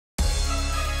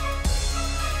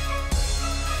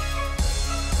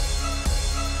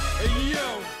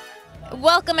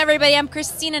Welcome everybody, I'm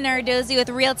Christina Nardozzi with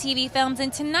Real TV Films,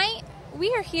 and tonight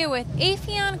we are here with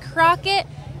Affion Crockett.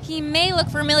 He may look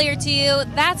familiar to you.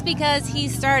 That's because he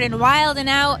starred in Wild 'N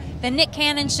Out, the Nick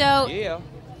Cannon Show. Yeah,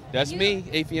 that's me,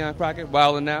 Affion Crockett,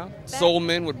 Wild 'N Out. Soul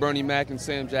Men with Bernie Mac and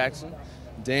Sam Jackson.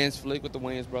 Dance Flick with the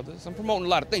Wayans brothers. I'm promoting a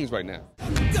lot of things right now.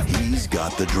 He's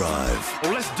got the drive. Oh,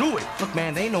 let's do it. Look,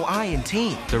 man, they ain't no I in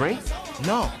team. There ain't?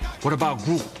 No. What about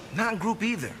group? Not in group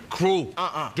either. Crew?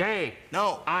 Uh-uh. Gang?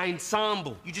 No.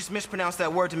 Ensemble? You just mispronounced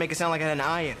that word to make it sound like it had an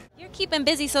I in it. You're keeping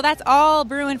busy, so that's all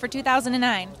brewing for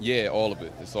 2009. Yeah, all of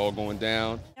it. It's all going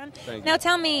down. Thank Now you.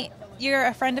 tell me, you're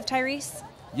a friend of Tyrese?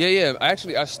 Yeah.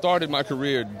 Actually, I started my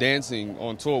career dancing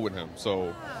on tour with him.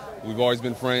 So we've always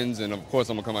been friends, and of course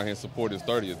I'm going to come out here and support his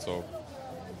 30th. So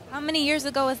How many years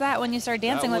ago was that when you started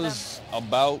dancing that with was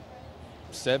about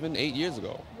 7, 8 years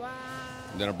ago. him? Wow.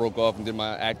 And then I broke off and did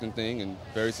my acting thing, and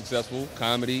very successful,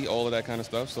 comedy, all of that kind of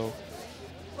stuff. So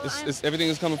everything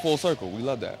is coming full circle. We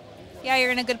love that. Yeah,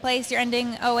 you're in a good place. You're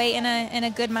ending 08 in a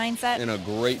good mindset. In a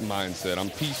great mindset. I'm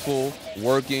peaceful,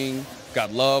 working,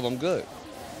 got love. I'm good.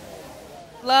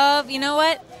 Love, you know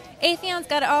what? Affion's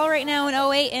got it all right now in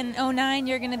 08 and 09.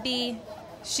 You're going to be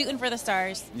shooting for the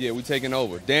stars. Yeah, we taking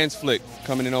over. Dance Flick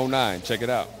coming in 09. Check it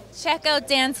out. Check out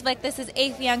Dance Flick. This is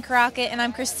Affion Crockett, and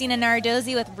I'm Christina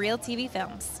Nardozzi with Real TV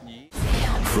Films.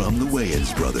 From the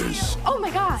Wayans brothers. Oh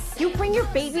my God, you bring your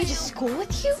baby to school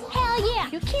with you? Hell yeah.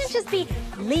 You can't just be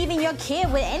leaving your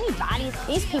kid with anybody.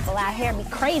 These people out here be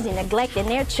crazy neglecting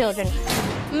their children.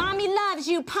 Mommy loves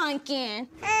you, pumpkin.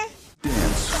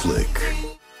 Dance Flick.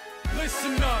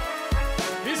 Listen up,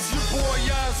 it's your boy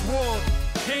Oswald,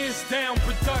 Hands Down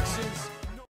Productions.